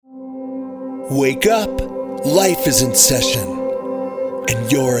Wake up. Life is in session,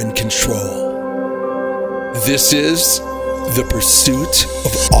 and you're in control. This is The Pursuit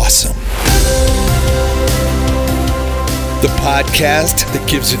of Awesome. The podcast that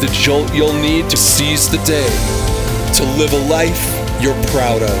gives you the jolt you'll need to seize the day, to live a life you're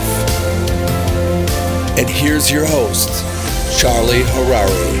proud of. And here's your host, Charlie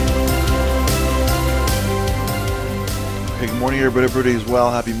Harary. Hey, good morning, everybody. Everybody is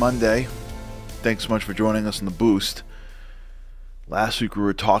well. Happy Monday. Thanks so much for joining us on The Boost. Last week we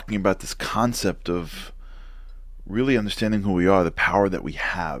were talking about this concept of really understanding who we are, the power that we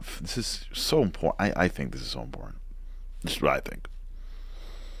have. This is so important. I think this is so important. This is what I think.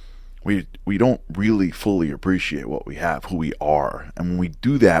 We don't really fully appreciate what we have, who we are. And when we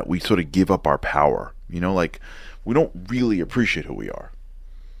do that, we sort of give up our power. You know, like we don't really appreciate who we are.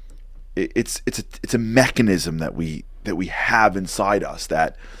 It's a mechanism that we have inside us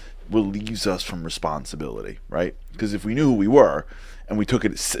that relieves us from responsibility, right? Because if we knew who we were and we took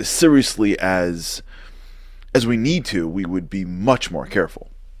it as seriously as we need to, we would be much more careful.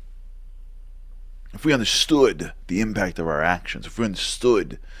 If we understood the impact of our actions, if we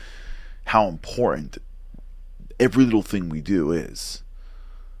understood how important every little thing we do is,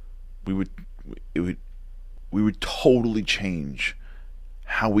 we would totally change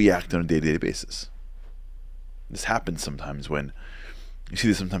how we act on a day-to-day basis. This happens sometimes when you see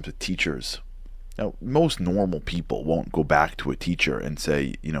this sometimes with teachers. Now, most normal people won't go back to a teacher and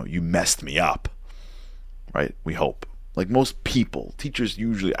say, you know, you messed me up, right? We hope. Like most people, teachers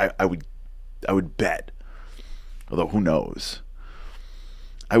usually, I would bet, although who knows,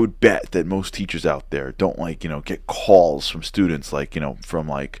 I would bet that most teachers out there don't get calls from students from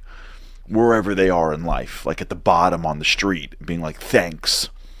wherever they are in life, like at the bottom on the street, being like, thanks.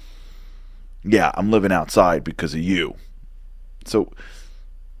 Yeah, I'm living outside because of you. So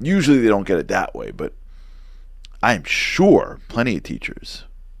usually they don't get it that way, but I am sure plenty of teachers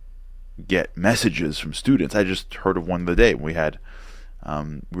get messages from students. I just heard of one the other day. We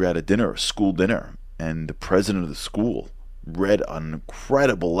were at a dinner, a school dinner, and the president of the school read an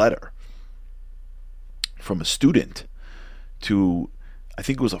incredible letter from a student to, I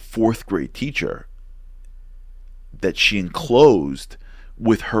think it was a fourth grade teacher, that she enclosed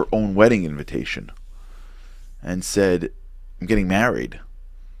with her own wedding invitation and said, I'm getting married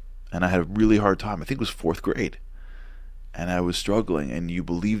and I had a really hard time. I think it was fourth grade. And I was struggling and you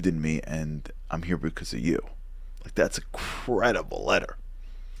believed in me and I'm here because of you. Like, that's a incredible letter.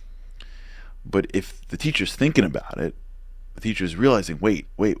 But if the teacher's thinking about it, the teacher's realizing, wait.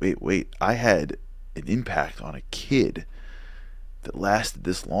 I had an impact on a kid that lasted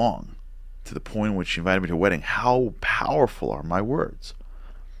this long, to the point in which she invited me to a wedding. How powerful are my words?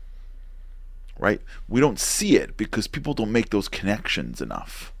 Right? We don't see it because people don't make those connections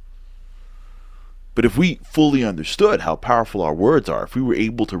enough. But if we fully understood how powerful our words are, if we were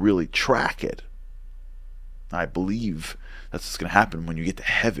able to really track it, I believe that's what's going to happen when you get to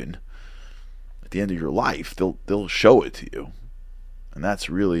heaven. At the end of your life, they'll show it to you. And that's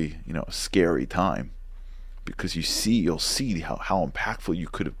really, a scary time, because you'll see how impactful you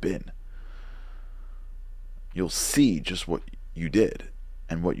could have been. You'll see just what you did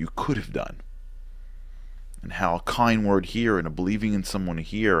and what you could have done. And how a kind word here and a believing in someone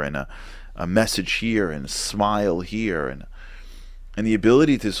here and a message here and a smile here and the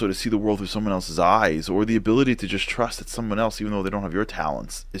ability to sort of see the world through someone else's eyes, or the ability to just trust that someone else, even though they don't have your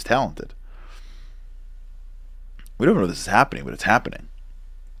talents, is talented. We don't know this is happening, but it's happening.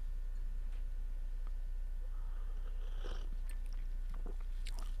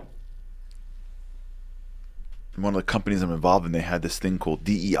 In one of the companies I'm involved in, they had this thing called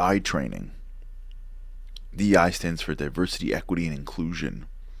DEI training. DEI stands for Diversity, Equity, and Inclusion.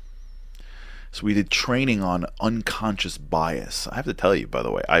 So we did training on unconscious bias. I have to tell you, by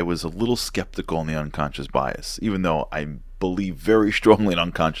the way, I was a little skeptical on the unconscious bias, even though I believe very strongly in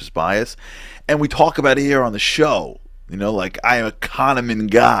unconscious bias. And we talk about it here on the show. I am a Kahneman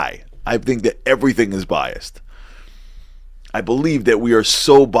guy. I think that everything is biased. I believe that we are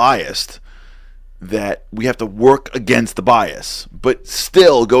so biased that we have to work against the bias. But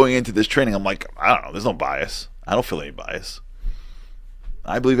still, going into this training, I'm like, I don't know, there's no bias. I don't feel any bias.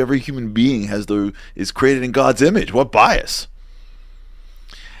 I believe every human being is created in God's image. What bias?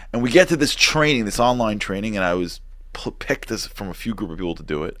 And we get to this training, this online training, and I was picked from a few group of people to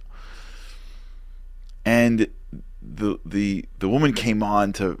do it. And the woman came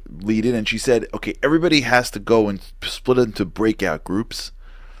on to lead it, and she said, okay, everybody has to go and split into breakout groups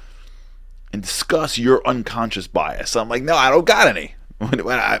and discuss your unconscious bias. I'm like, no, I don't got any. What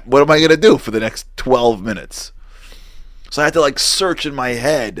am I going to do for the next 12 minutes? So I had to search in my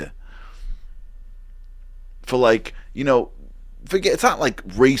head for like, forget, it's not like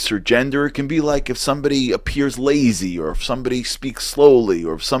race or gender. It can be like if somebody appears lazy, or if somebody speaks slowly,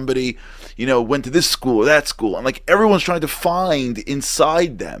 or if somebody, went to this school or that school. And like everyone's trying to find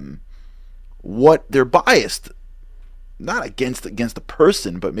inside them what they're biased, not against the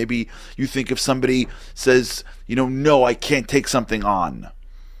person, but maybe you think if somebody says, no, I can't take something on,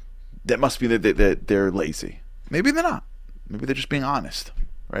 that must be that they're lazy. Maybe they're not. Maybe they're just being honest,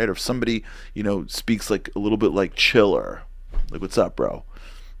 right? Or if somebody, speaks like a little bit like chiller, like, what's up, bro?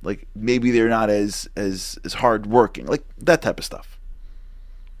 Like, maybe they're not as hard working, like that type of stuff.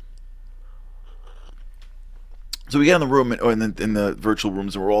 So we get in the room, or in the virtual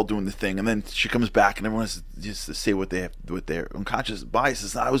rooms, and we're all doing the thing, and then she comes back, and everyone has just to say what their unconscious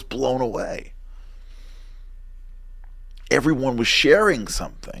biases. And I was blown away. Everyone was sharing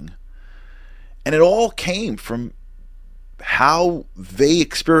something, and it all came from how they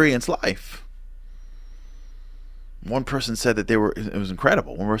experience life. One person said that it was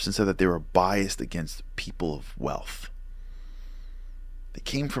incredible. One person said that they were biased against people of wealth. They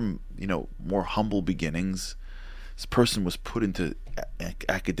came from, more humble beginnings. This person was put into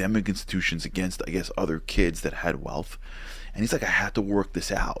academic institutions against, I guess, other kids that had wealth. And he's like, I had to work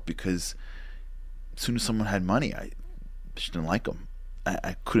this out, because as soon as someone had money, I just didn't like them.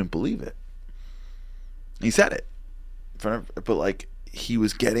 I couldn't believe it. And he said it. But like, he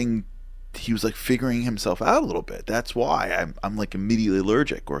was like figuring himself out a little bit. That's why I'm like immediately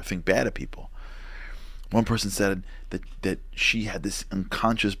allergic or think bad of people. One person said that she had this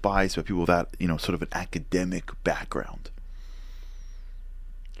unconscious bias about people without, sort of an academic background.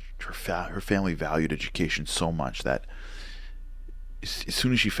 Her family valued education so much that as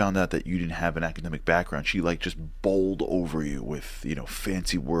soon as she found out that you didn't have an academic background, she like just bowled over you with,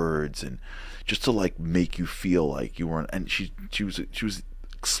 fancy words, and just to like make you feel like you weren't. And she was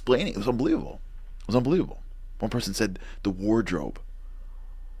explaining. It was unbelievable. One person said the wardrobe.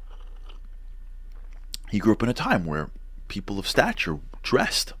 He grew up in a time where people of stature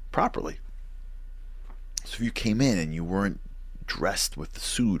dressed properly. So if you came in and you weren't dressed with a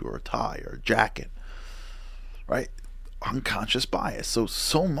suit or a tie or a jacket, right? Unconscious bias.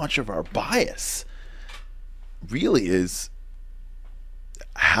 So much of our bias really is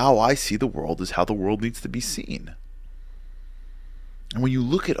how I see the world is how the world needs to be seen. And when you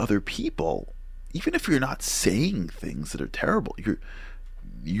look at other people, even if you're not saying things that are terrible,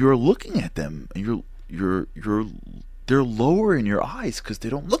 you're looking at them, and they're lower in your eyes because they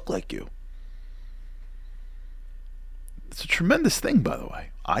don't look like you. It's a tremendous thing, by the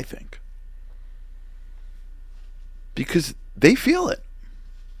way, I think. Because they feel it.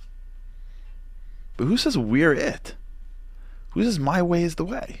 But who says we're it? Who says my way is the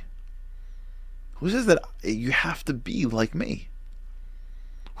way? Who says that you have to be like me?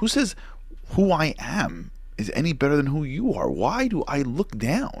 Who says who I am is any better than who you are? Why do I look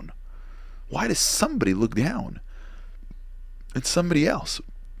down? Why does somebody look down at somebody else?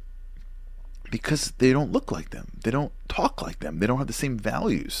 Because they don't look like them. They don't talk like them. They don't have the same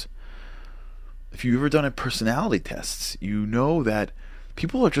values. If you've ever done personality tests, you know that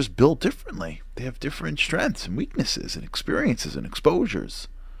people are just built differently. They have different strengths and weaknesses and experiences and exposures.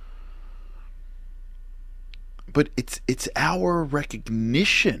 But it's our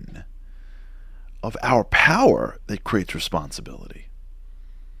recognition of our power that creates responsibility.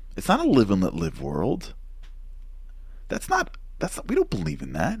 It's not a live and let live world. That's not, we don't believe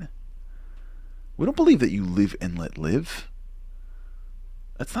in that. We don't believe that you live and let live.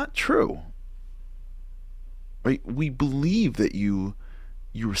 That's not true. Right? We believe that you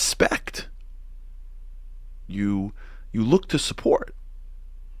respect. You look to support.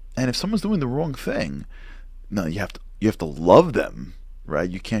 And if someone's doing the wrong thing, no, you have to love them, right?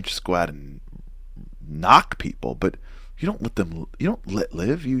 You can't just go out and knock people, but you don't let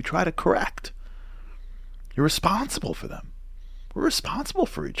live, you try to correct. You're responsible for them. We're responsible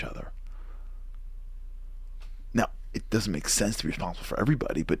for each other. Now, it doesn't make sense to be responsible for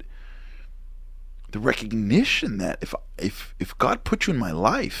everybody, but the recognition that if God put you in my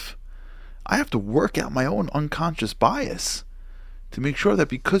life, I have to work out my own unconscious bias to make sure that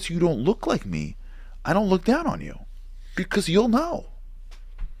because you don't look like me, I don't look down on you. Because you'll know.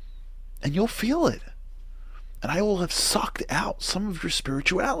 And you'll feel it. And I will have sucked out some of your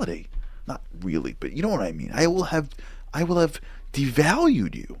spirituality. Not really, but you know what I mean. I will have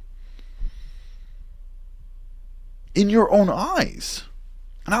devalued you in your own eyes.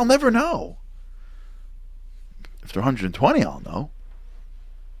 And I'll never know. If they're 120, I'll know.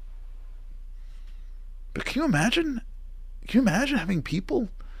 But can you imagine having people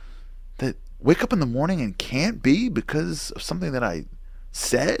that wake up in the morning and can't be because of something that I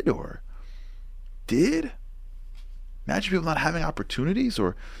said or did? Imagine people not having opportunities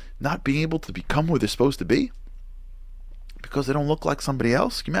or not being able to become who they're supposed to be because they don't look like somebody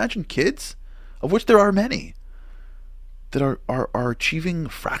else. Can you imagine kids, of which there are many, that are achieving a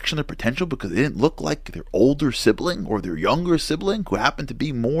fraction of their potential because they didn't look like their older sibling or their younger sibling who happened to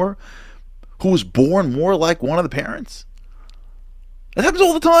be who was born more like one of the parents? That happens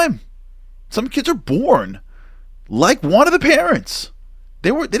all the time. Some kids are born like one of the parents.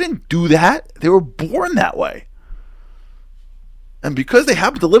 They didn't do that. They were born that way. And because they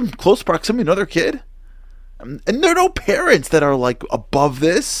happen to live in close proximity to another kid, and there are no parents that are like above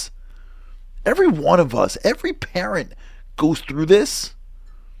this. Every one of us, every parent goes through this.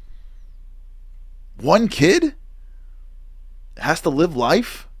 One kid has to live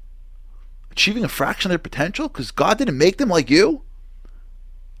life achieving a fraction of their potential because God didn't make them like you.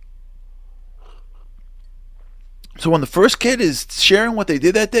 So when the first kid is sharing what they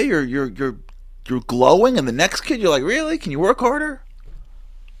did that day, you're glowing, and the next kid you're like, really? Can you work harder?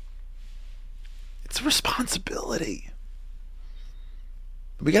 It's a responsibility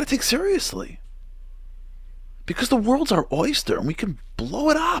we got to take seriously. Because the world's our oyster and we can blow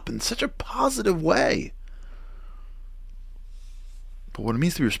it up in such a positive way. But what it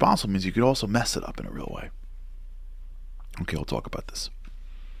means to be responsible means you could also mess it up in a real way. Okay, we'll talk about this.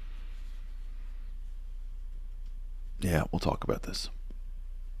 Yeah, we'll talk about this.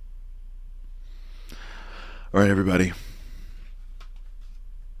 All right, everybody.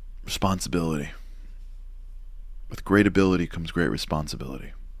 Responsibility. With great ability comes great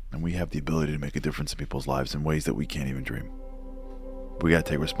responsibility. And we have the ability to make a difference in people's lives in ways that we can't even dream. We got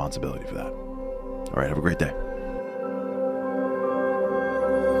to take responsibility for that. All right, have a great day.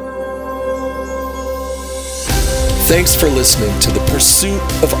 Thanks for listening to The Pursuit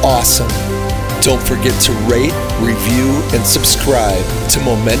of Awesome. Don't forget to rate, review, and subscribe to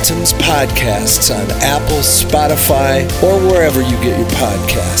Momentum's podcasts on Apple, Spotify, or wherever you get your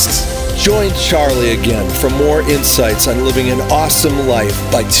podcasts. Join Charlie again for more insights on living an awesome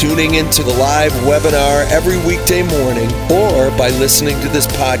life by tuning into the live webinar every weekday morning or by listening to this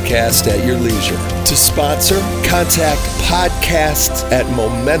podcast at your leisure. To sponsor, contact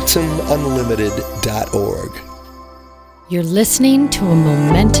podcasts@momentumunlimited.org. You're listening to a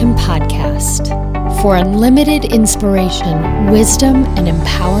Momentum podcast. For unlimited inspiration, wisdom, and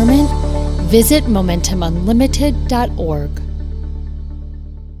empowerment, visit momentumunlimited.org.